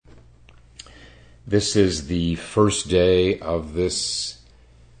This is the first day of this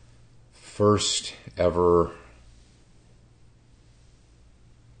first ever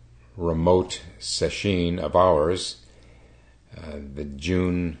remote session of ours, the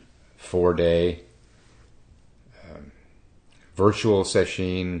June 4-day virtual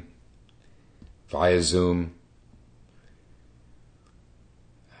session via Zoom.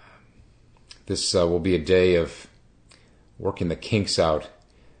 This will be a day of working the kinks out,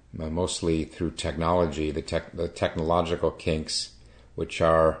 mostly through technology, the technological kinks, which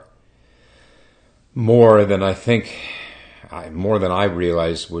are more than I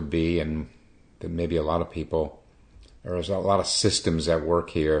realized would be, and that maybe a lot of people. There's a lot of systems at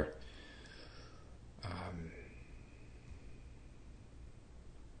work here.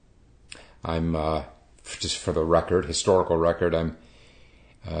 I'm, just for the record, historical record, I'm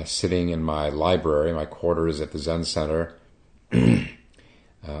sitting in my library, my quarters at the Zen Center,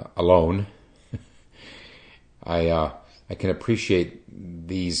 alone. I can appreciate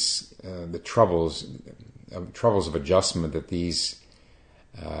these the troubles of adjustment that these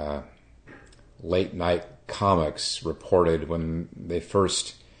late night comics reported when they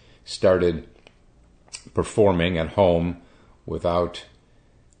first started performing at home without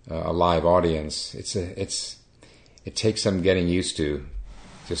a live audience. It takes some getting used to,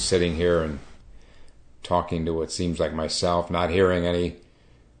 just sitting here and talking to what seems like myself, not hearing any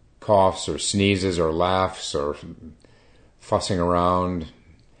coughs or sneezes or laughs or fussing around.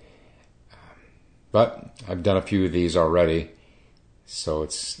 But I've done a few of these already, so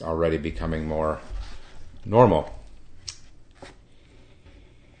it's already becoming more normal.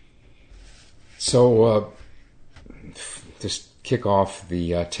 So just kick off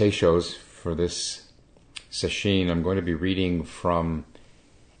the Teishos for this session. I'm going to be reading from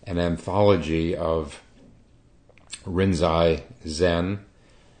an anthology of Rinzai Zen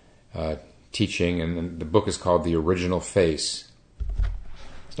teaching, and the book is called The Original Face.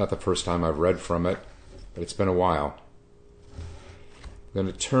 It's not the first time I've read from it, but it's been a while. I'm going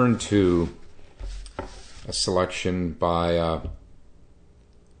to turn to a selection by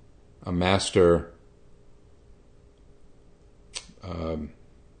a master,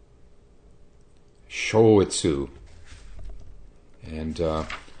 Shouitsu, and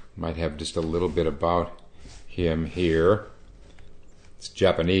might have just a little bit about him here. It's a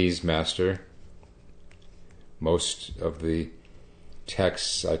Japanese master. Most of the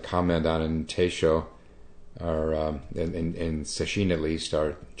texts I comment on in Teisho are, in Sesshin at least,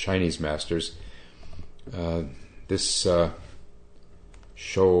 are Chinese masters. This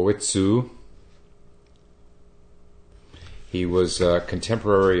Shouitsu, he was a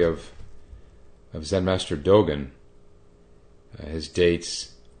contemporary of Zen Master Dogen. His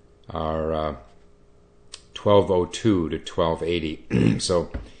dates are 1202 to 1280.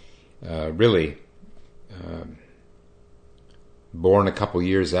 So, really, born a couple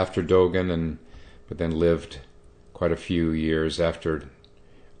years after Dogen, but then lived quite a few years after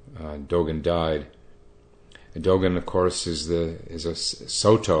Dogen died. Dogen, of course, is a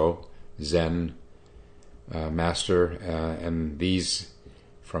Soto Zen master, and these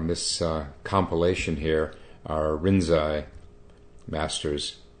from this compilation here are Rinzai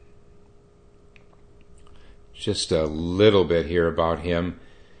masters. Just a little bit here about him.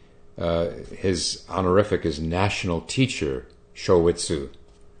 His honorific is National Teacher Shouitsu.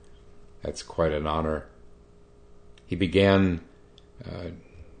 That's quite an honor. He began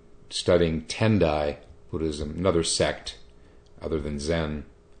studying Tendai Buddhism, another sect other than Zen,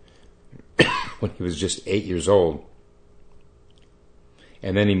 when he was just 8 years old.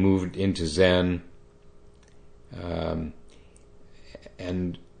 And then he moved into Zen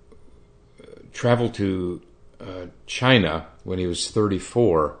and traveled to China when he was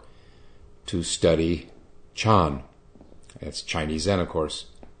 34 to study Chan. That's Chinese Zen, of course.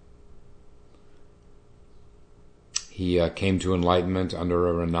 He came to enlightenment under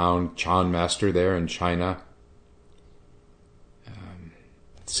a renowned Chan master there in China.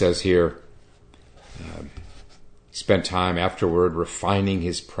 It says here, he spent time afterward refining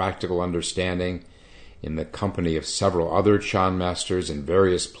his practical understanding in the company of several other Chan masters in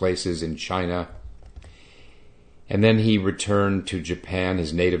various places in China. And then he returned to Japan,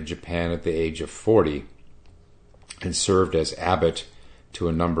 his native Japan, at the age of 40, and served as abbot to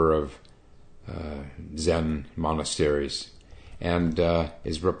a number of Zen monasteries, and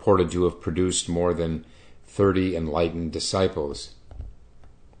is reported to have produced more than 30 enlightened disciples.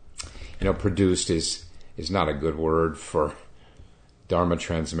 Produced is not a good word for Dharma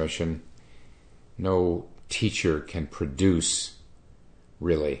transmission. No teacher can produce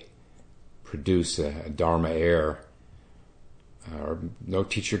a Dharma heir. Or no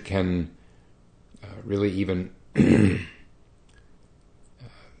teacher can really even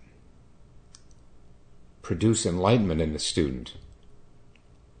produce enlightenment in the student.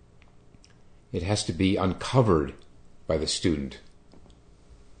 It has to be uncovered by the student.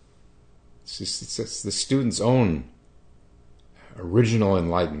 It's the student's own original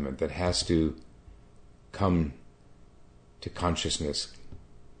enlightenment that has to come to consciousness,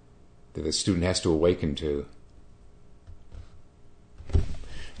 that the student has to awaken to.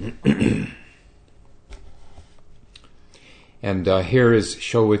 And here is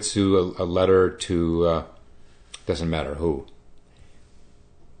Shōitsu, a letter to, doesn't matter who.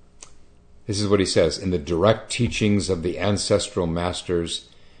 This is what he says: in the direct teachings of the ancestral masters,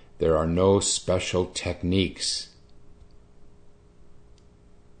 there are no special techniques.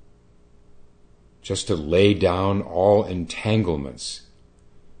 Just to lay down all entanglements,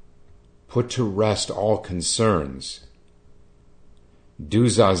 put to rest all concerns, do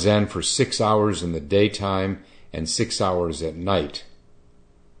zazen for 6 hours in the daytime and 6 hours at night.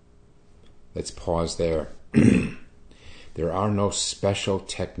 Let's pause there. There are no special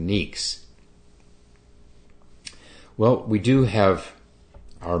techniques. Well, we do have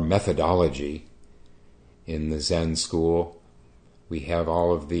our methodology in the Zen school. We have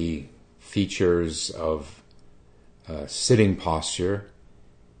all of the features of sitting posture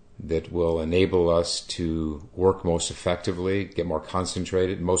that will enable us to work most effectively, get more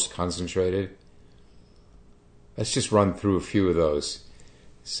concentrated, most concentrated. Let's just run through a few of those,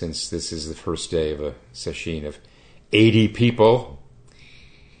 since this is the first day of a sesshin of 80 people.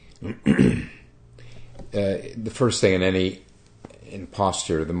 The first thing in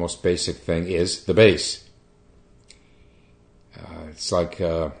posture, the most basic thing is the base. It's like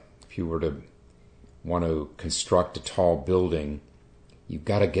if you were to want to construct a tall building, you've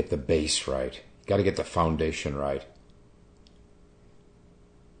got to get the base right. You've got to get the foundation right.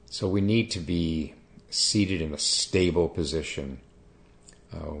 So we need to be seated in a stable position,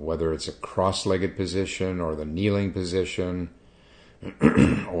 whether it's a cross-legged position or the kneeling position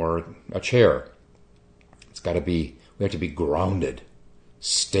or a chair. We have to be grounded,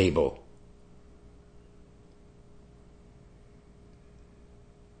 stable.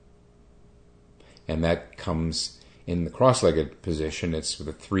 And that comes in the cross-legged position. It's with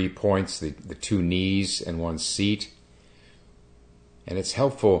the 3 points, the 2 knees and 1 seat. And it's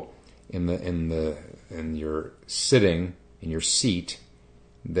helpful in your sitting, in your seat,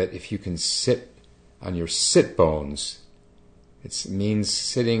 that if you can sit on your sit bones, it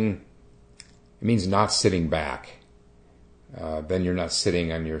means not sitting back. Then you're not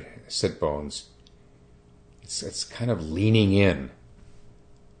sitting on your sit bones. It's kind of leaning in,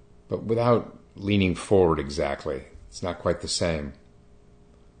 but without leaning forward exactly. It's not quite the same.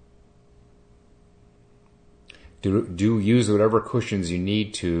 Do use whatever cushions you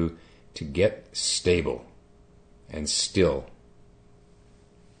need to get stable and still.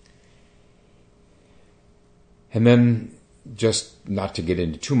 And then, just not to get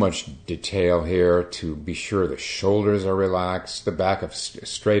into too much detail here, to be sure the shoulders are relaxed, the back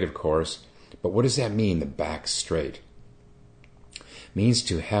straight, of course. But what does that mean, the back straight? It means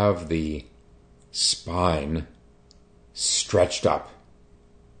to have the spine stretched up.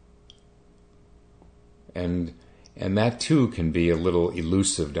 And that too can be a little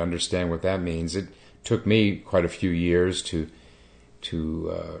elusive to understand what that means. It took me quite a few years to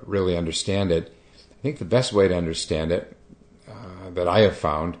really understand it. I think the best way to understand it, that I have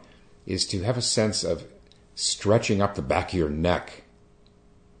found, is to have a sense of stretching up the back of your neck,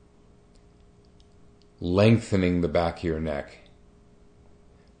 lengthening the back of your neck,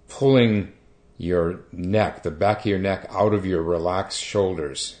 pulling your neck, the back of your neck, out of your relaxed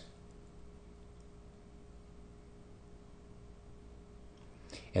shoulders.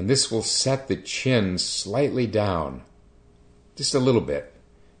 And this will set the chin slightly down, just a little bit.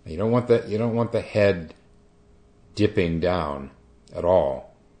 You don't want the head dipping down at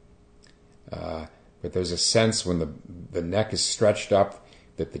all. But there's a sense when the neck is stretched up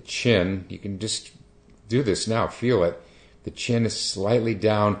that the chin, you can just do this now, feel it. The chin is slightly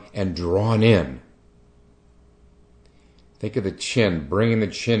down and drawn in. Think of the chin, bringing the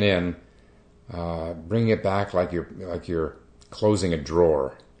chin in, bringing it back like you're closing a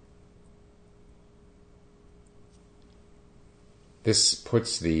drawer. This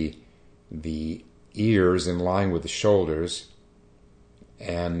puts the ears in line with the shoulders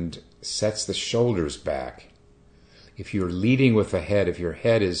and sets the shoulders back. If you're leading with the head, if your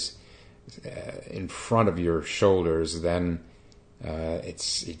head is in front of your shoulders, then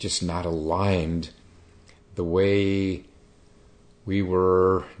it's just not aligned the way we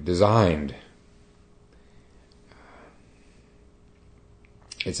were designed.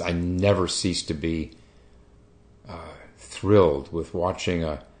 I never cease to be thrilled with watching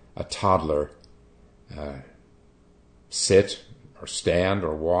a toddler sit or stand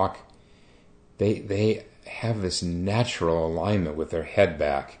or walk. They have this natural alignment with their head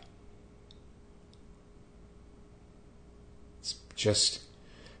back. It's just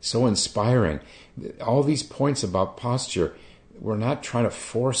so inspiring. All these points about posture, we're not trying to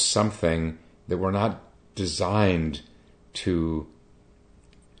force something that we're not designed to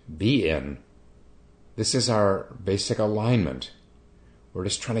be in. This is our basic alignment. We're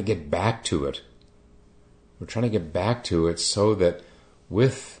just trying to get back to it. We're trying to get back to it so that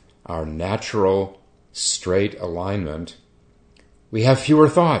with our natural, straight alignment, we have fewer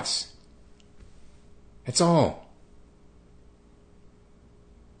thoughts. That's all.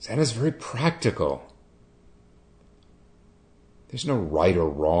 Zen is very practical. There's no right or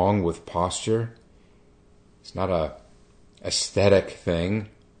wrong with posture. It's not a aesthetic thing,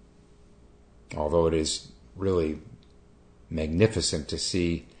 although it is really magnificent to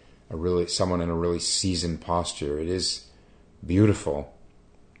see someone in a really seasoned posture. It is beautiful.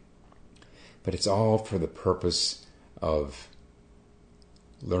 But it's all for the purpose of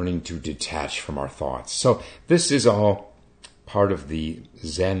learning to detach from our thoughts. So this is all part of the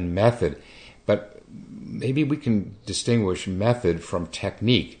Zen method. But maybe we can distinguish method from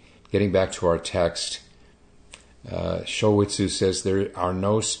technique. Getting back to our text, Shōitsu says there are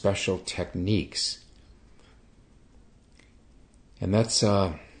no special techniques. And that's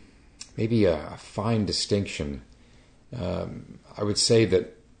maybe a fine distinction. I would say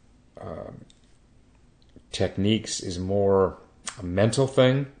that techniques is more a mental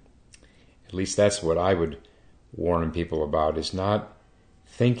thing. At least that's what I would warn people about, is not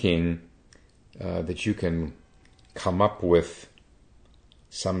thinking that you can come up with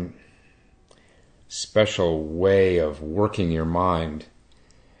some special way of working your mind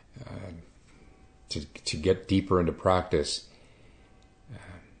to get deeper into practice.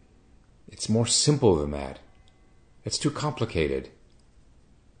 It's more simple than that. It's too complicated.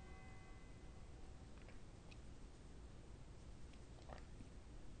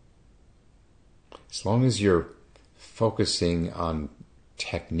 As long as you're focusing on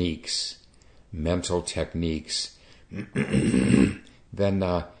techniques, mental techniques,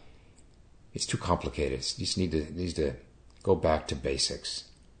 then it's too complicated. You just need to go back to basics.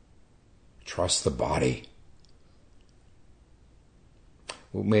 Trust the body.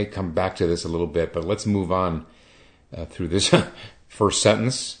 We may come back to this a little bit, but let's move on through this first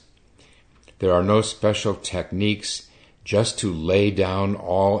sentence. There are no special techniques, just to lay down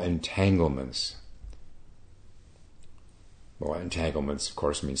all entanglements. Well, entanglements, of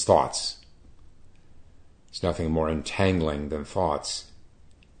course, means thoughts. There's nothing more entangling than thoughts.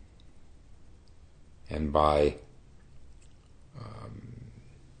 And by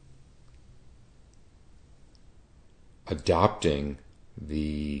adopting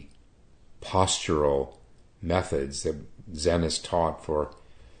the postural methods that Zen has taught for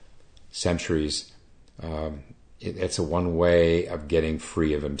centuries, it's a one way of getting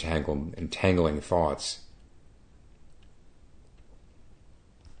free of entangling thoughts.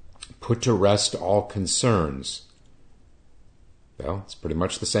 Put to rest all concerns. Well, it's pretty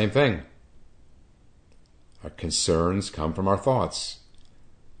much the same thing. Our concerns come from our thoughts.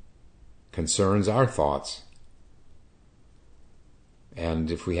 Concerns are thoughts.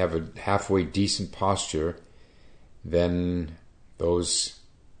 And if we have a halfway decent posture, then those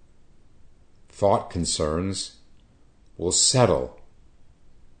thought concerns will settle.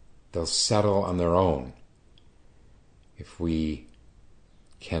 They'll settle on their own. If we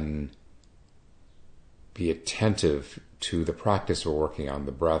can be attentive to the practice we're working on,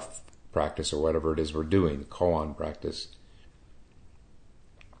 the breath practice or whatever it is we're doing, the koan practice.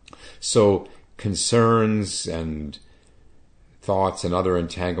 So concerns and thoughts and other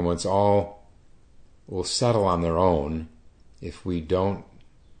entanglements all will settle on their own if we don't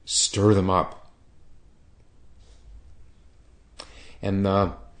stir them up. And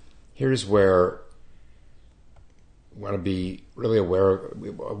here's where we want to be really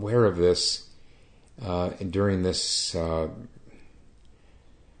aware of this during this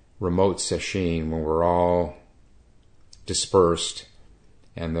remote sesshin, when we're all dispersed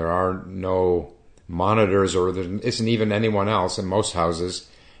and there are no monitors, or there isn't even anyone else. In most houses,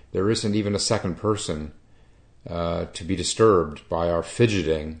 there isn't even a second person to be disturbed by our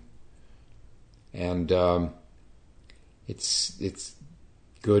fidgeting. And it's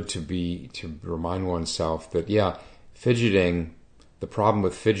good to remind oneself that, fidgeting, the problem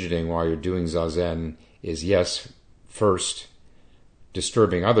with fidgeting while you're doing Zazen is, yes, first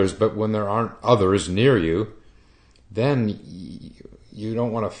disturbing others, but when there aren't others near you, then you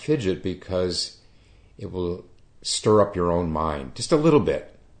don't want to fidget because it will stir up your own mind just a little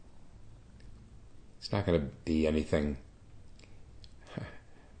bit. It's not going to be anything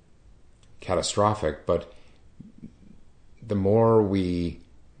catastrophic, but the more we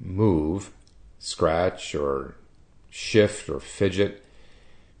move, scratch or shift or fidget,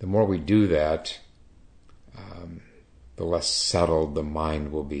 the more we do that, the less settled the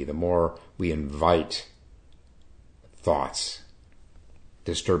mind will be. The more we invite thoughts,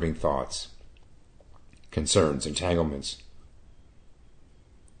 disturbing thoughts, concerns, entanglements.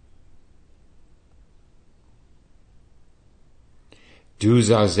 Do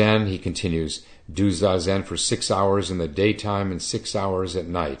Zazen, he continues, do Zazen for 6 hours in the daytime and 6 hours at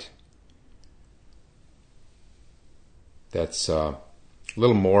night. That's a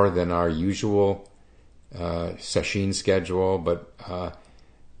little more than our usual sesshin schedule,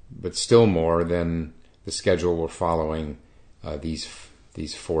 but still more than the schedule we're following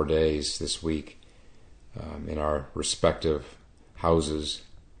these 4 days this week in our respective houses.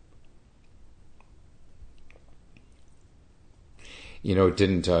 You know, it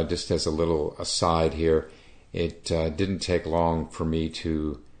didn't, just as a little aside here, it didn't take long for me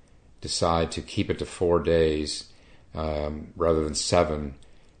to decide to keep it to 4 days rather than 7,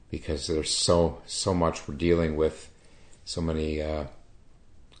 because there's so much we're dealing with, so many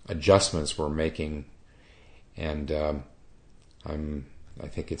adjustments we're making, and I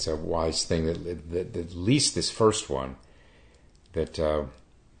think it's a wise thing that at least this first one, that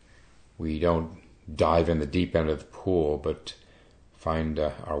we don't dive in the deep end of the pool, but find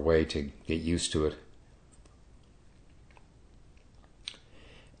our way to get used to it.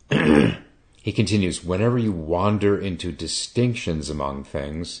 He continues, whenever you wander into distinctions among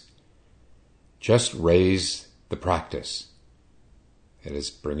things, just raise the practice. That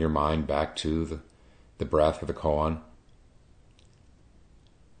is, bring your mind back to the breath or the koan.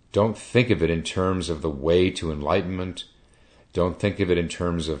 Don't think of it in terms of the way to enlightenment. Don't think of it in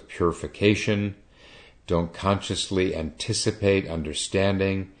terms of purification. Don't consciously anticipate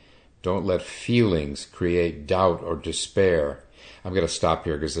understanding. Don't let feelings create doubt or despair. I'm going to stop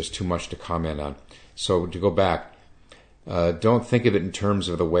here because there's too much to comment on. So to go back, don't think of it in terms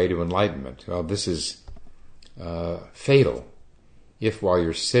of the way to enlightenment. Well, this is fatal. If while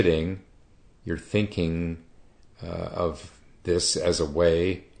you're sitting, you're thinking of this as a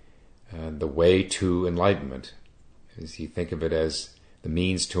way, the way to enlightenment, as you think of it as the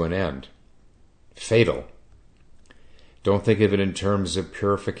means to an end. Fatal. Don't think of it in terms of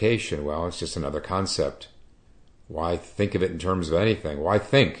purification. Well, it's just another concept. Why think of it in terms of anything? Why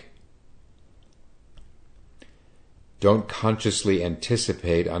think? Don't consciously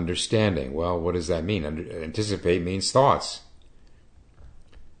anticipate understanding. Well, what does that mean? Anticipate means thoughts.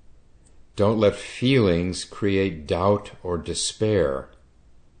 Don't let feelings create doubt or despair.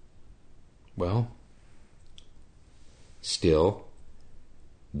 Well, still,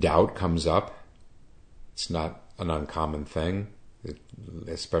 doubt comes up. It's not an uncommon thing,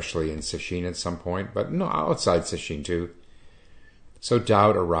 especially in sesshin at some point, but no, outside sesshin too. So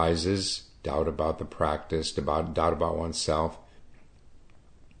doubt arises, doubt about the practice, doubt about oneself,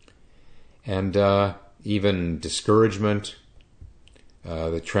 and even discouragement.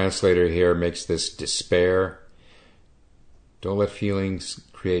 The translator here makes this despair. Don't let feelings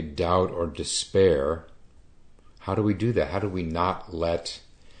create doubt or despair. How do we do that? How do we not let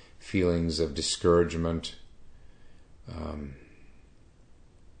feelings of discouragement,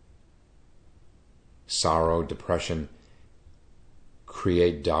 sorrow, depression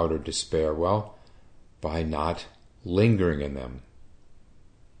create doubt or despair? Well, by not lingering in them.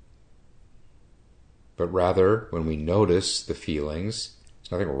 But rather, when we notice the feelings,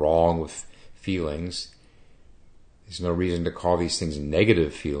 there's nothing wrong with feelings. There's no reason to call these things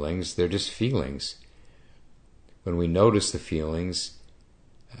negative feelings. They're just feelings. When we notice the feelings,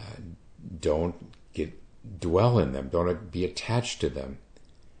 don't dwell in them. Don't be attached to them.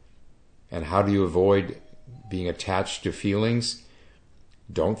 And how do you avoid being attached to feelings?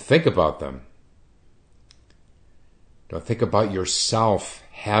 Don't think about them. Don't think about yourself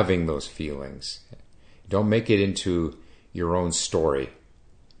having those feelings. Don't make it into your own story.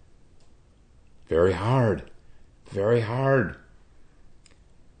 Very hard. Very hard.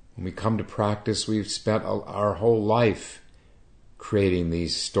 When we come to practice, we've spent our whole life creating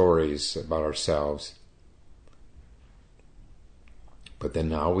these stories about ourselves. But then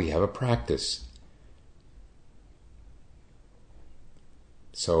now we have a practice.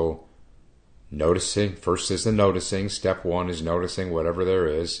 So, noticing, first is the noticing. Step 1 is noticing whatever there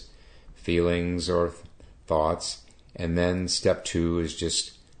is, feelings or thoughts. And then step 2 is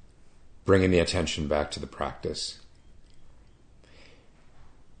just bringing the attention back to the practice.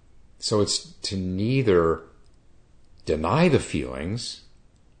 So it's to neither deny the feelings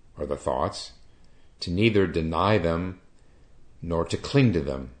or the thoughts, to neither deny them nor to cling to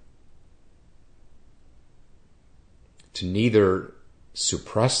them, to neither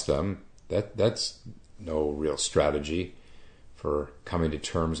suppress them. That's no real strategy for coming to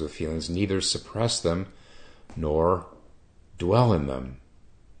terms with feelings. Neither suppress them nor dwell in them.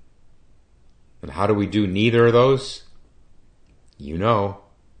 And how do we do neither of those? You know.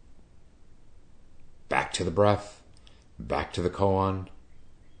 Back to the breath, back to the koan.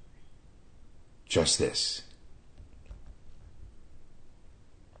 Just this.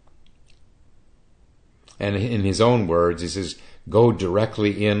 And in his own words, he says, go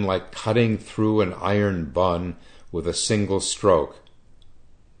directly in like cutting through an iron bun with a single stroke.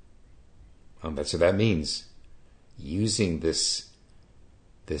 That's what that means. Using this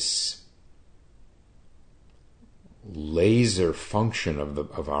laser function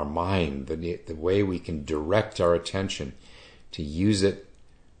of our mind, the way we can direct our attention, to use it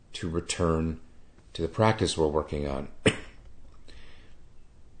to return to the practice we're working on.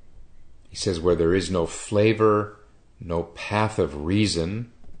 He says, where there is no flavor, no path of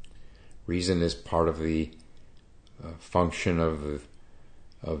reason. Reason is part of the function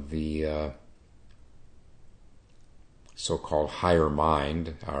of the so-called higher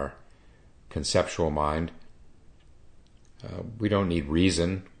mind, our conceptual mind. We don't need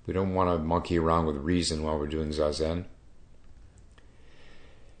reason. We don't want to monkey around with reason while we're doing Zazen.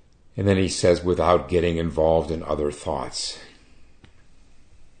 And then he says, without getting involved in other thoughts.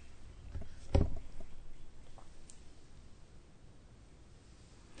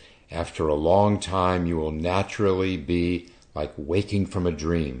 After a long time, you will naturally be like waking from a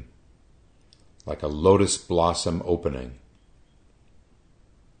dream, like a lotus blossom opening.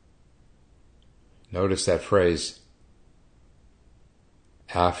 Notice that phrase,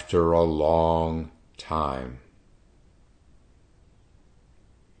 after a long time.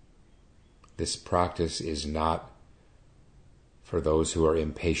 This practice is not for those who are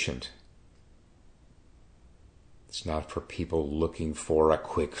impatient. It's not for people looking for a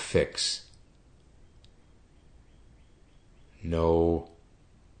quick fix. No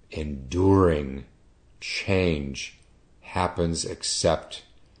enduring change happens except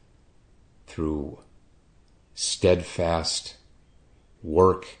through steadfast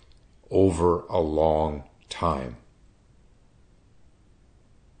work over a long time.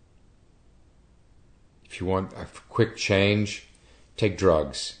 If you want a quick change, take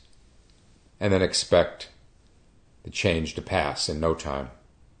drugs and then expect the change to pass in no time.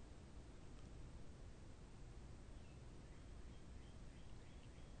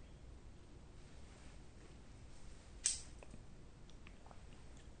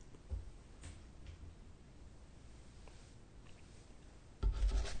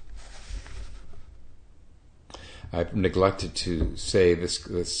 I've neglected to say this.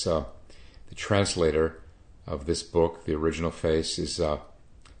 The translator of this book, The Original Face, is the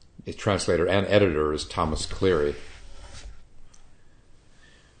translator and editor is Thomas Cleary.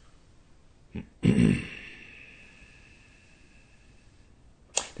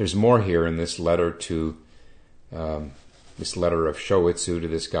 There's more here in this letter to this letter of Shōitsu to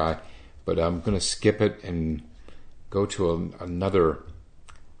this guy, but I'm going to skip it and go to another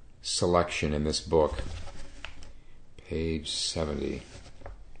selection in this book. Page 70.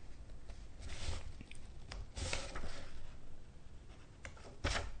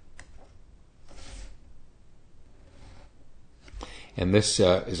 And this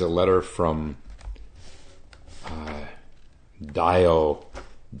is a letter from Daio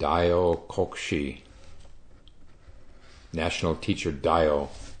Kokshi, National Teacher Daio.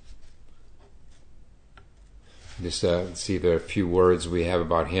 Just see there are a few words we have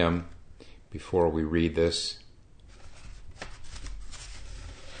about him before we read this.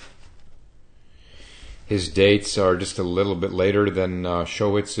 His dates are just a little bit later than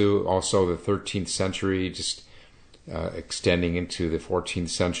Shōitsu, also the 13th century, just extending into the 14th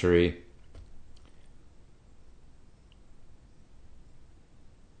century.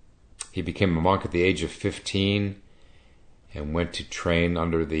 He became a monk at the age of 15 and went to train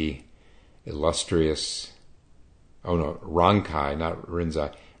under the illustrious, Rankai, not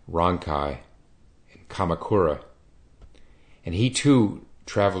Rinzai, Rankai in Kamakura. And he too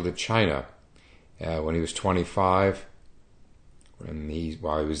traveled to China when he was 25. And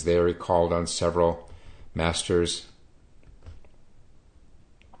while he was there, he called on several masters.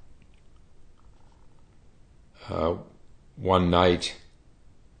 One night,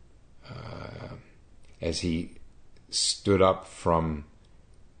 as he stood up from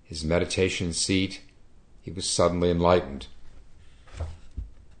his meditation seat, he was suddenly enlightened.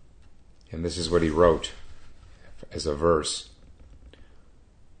 And this is what he wrote as a verse.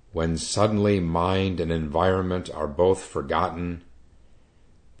 When suddenly mind and environment are both forgotten,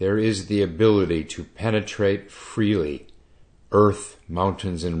 there is the ability to penetrate freely earth,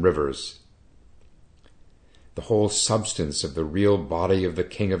 mountains, and rivers. The whole substance of the real body of the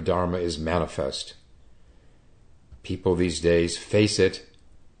King of Dharma is manifest. People these days face it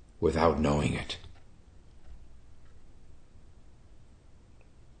without knowing it.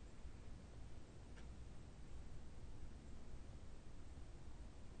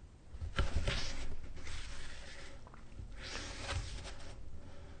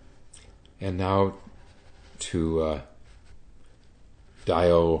 And now to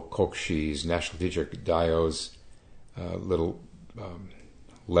Daiyo Kokushi's, National Teacher Daiyo's little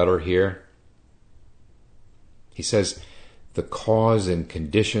letter here. He says, the cause and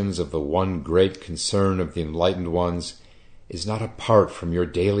conditions of the one great concern of the enlightened ones is not apart from your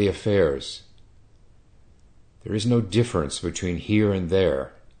daily affairs. There is no difference between here and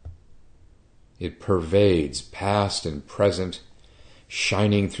there. It pervades past and present,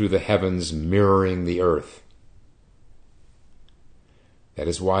 shining through the heavens, mirroring the earth. That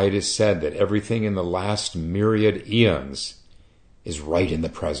is why it is said that everything in the last myriad eons is right in the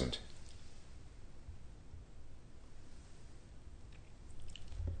present.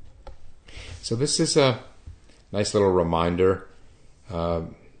 So this is a nice little reminder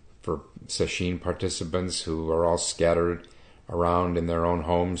for sesshin participants who are all scattered around in their own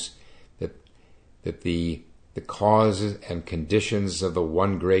homes that the causes and conditions of the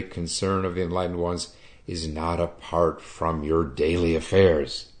one great concern of the enlightened ones is not apart from your daily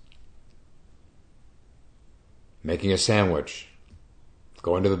affairs. Making a sandwich,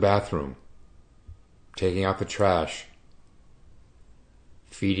 going to the bathroom, taking out the trash,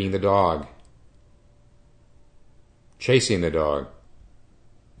 feeding the dog, chasing the dog,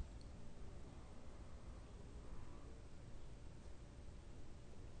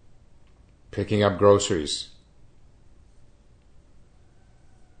 picking up groceries,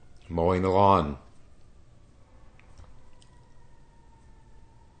 mowing the lawn,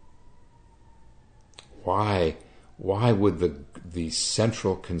 why would the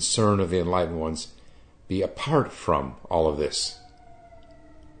central concern of the enlightened ones be apart from all of this?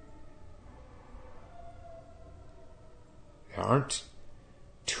 There aren't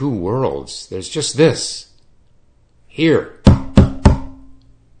two worlds. There's just this. Here.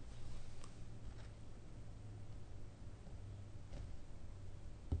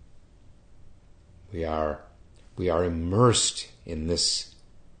 We are immersed in this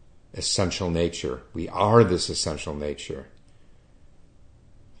essential nature. We are this essential nature.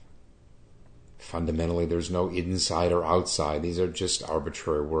 Fundamentally, there's no inside or outside. These are just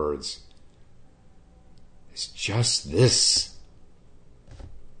arbitrary words. It's just this.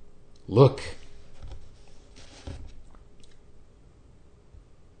 Look.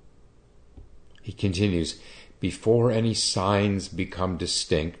 He continues, before any signs become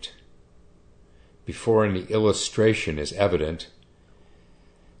distinct, before any illustration is evident,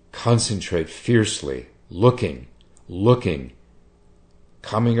 concentrate fiercely, looking,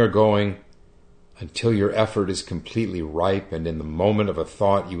 coming or going, until your effort is completely ripe, and in the moment of a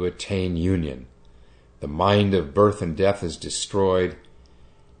thought you attain union. The mind of birth and death is destroyed,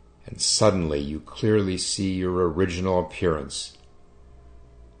 and suddenly you clearly see your original appearance.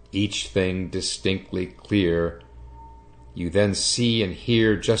 Each thing distinctly clear, you then see and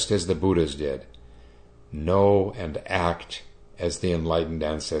hear just as the Buddhas did. Know and act as the enlightened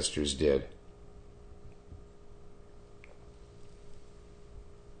ancestors did.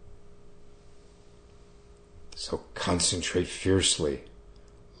 So concentrate fiercely,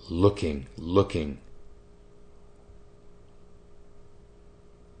 looking.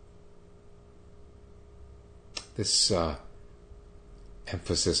 This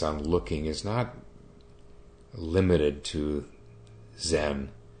emphasis on looking is not limited to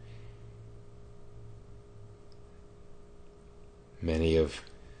Zen. Many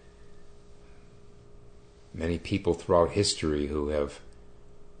people throughout history who have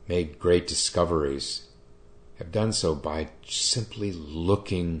made great discoveries have done so by simply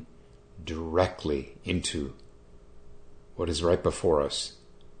looking directly into what is right before us.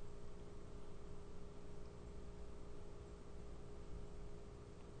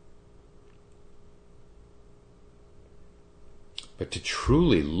 But to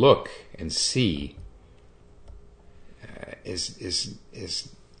truly look and see is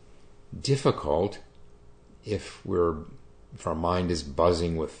difficult if our mind is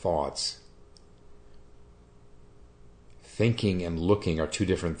buzzing with thoughts. Thinking and looking are two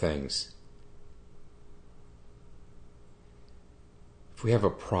different things. If we have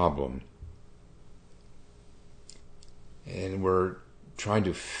a problem, and we're trying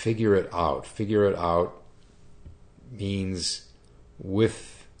to figure it out. Figure it out means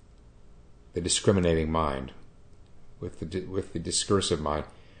with the discriminating mind, with the discursive mind.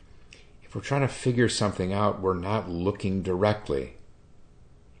 If we're trying to figure something out, we're not looking directly.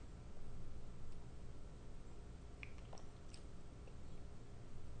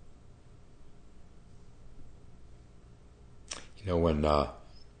 You know, when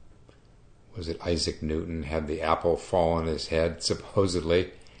was it Isaac Newton had the apple fall on his head,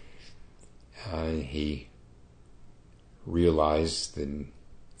 supposedly, he realized the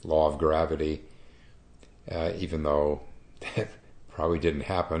law of gravity, even though that probably didn't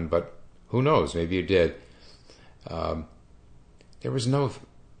happen, but who knows, maybe it did. There was no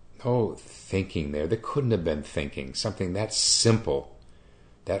thinking there. There couldn't have been thinking. Something that simple,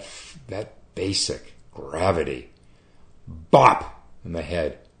 that basic, gravity, bop in the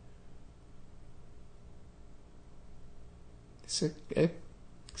head. It's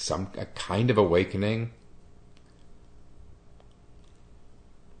a kind of awakening.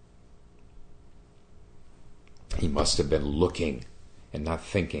 He must have been looking and not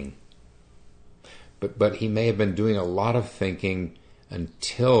thinking. But he may have been doing a lot of thinking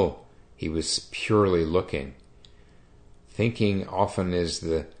until he was purely looking. Thinking often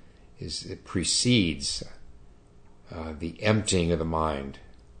it precedes the emptying of the mind.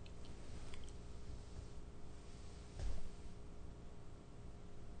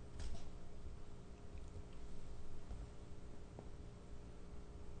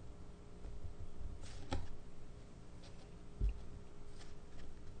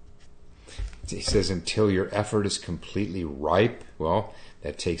 He says, until your effort is completely ripe. Well,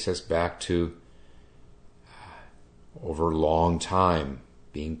 that takes us back to over a long time,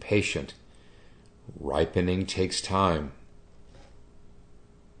 being patient. Ripening takes time.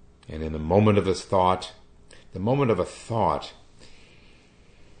 And in the moment of a thought,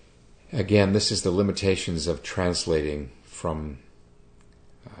 again, this is the limitations of translating from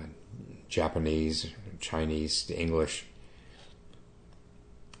Japanese, Chinese to English.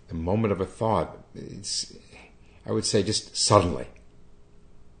 The moment of a thought, I would say just suddenly,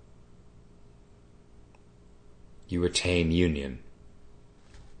 you attain union.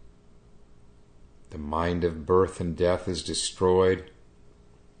 The mind of birth and death is destroyed.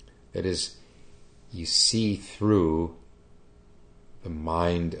 That is, you see through the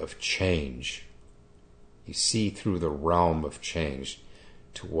mind of change. You see through the realm of change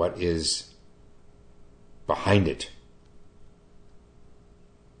to what is behind it,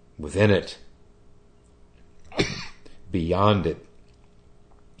 within it, beyond it,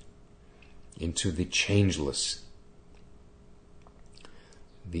 into the changeless,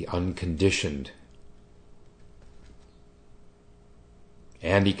 the unconditioned.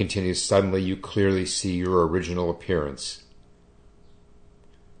 And he continues, suddenly you clearly see your original appearance.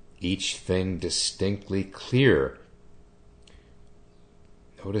 Each thing distinctly clear.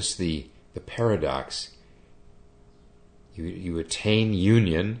 Notice the paradox. You attain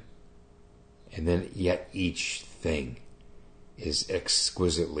union, and then yet each thing is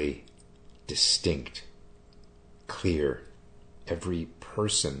exquisitely distinct, clear. Every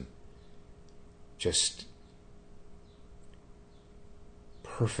person just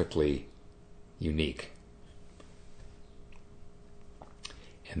perfectly unique.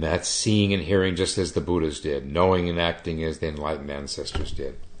 And that's seeing and hearing just as the Buddhas did, knowing and acting as the enlightened ancestors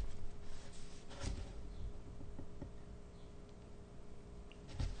did.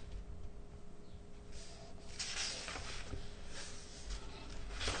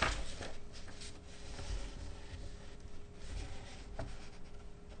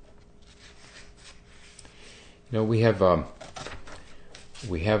 You know, we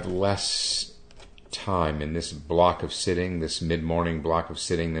have less time in this block of sitting, this mid-morning block of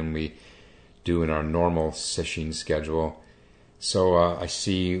sitting, than we do in our normal sesshin schedule. So I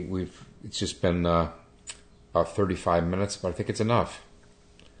see it's just been about 35 minutes, but I think it's enough.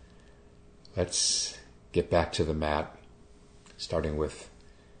 Let's get back to the mat, starting with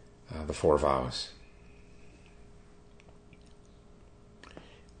the 4 vows.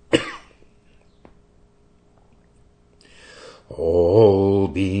 All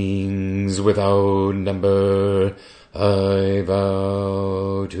beings without number, I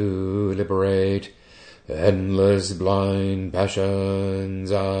vow to liberate. Endless blind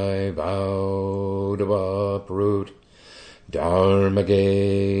passions, I vow to uproot. Dharma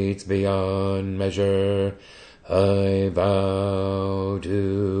gates beyond measure, I vow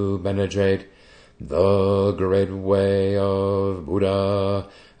to penetrate. The great way of Buddha,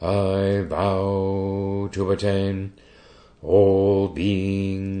 I vow to attain. all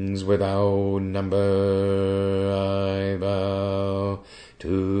beings without number I vow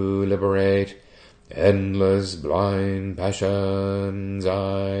to liberate. Endless blind passions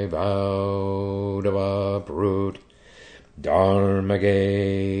I vow to uproot. Dharma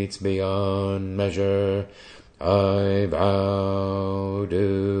gates beyond measure I vow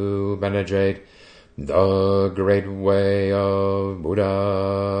to penetrate. The great way of Buddha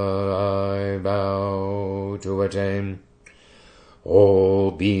I vow to attain.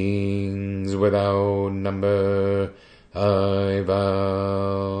 All beings without number I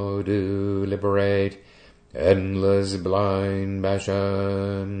vow to liberate. Endless blind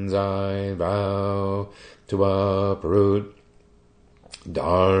passions I vow to uproot.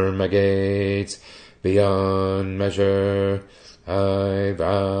 Dharma gates beyond measure I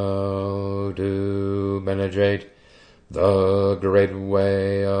vow to penetrate. The great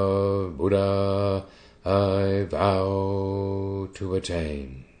way of Buddha I vow to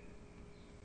attain.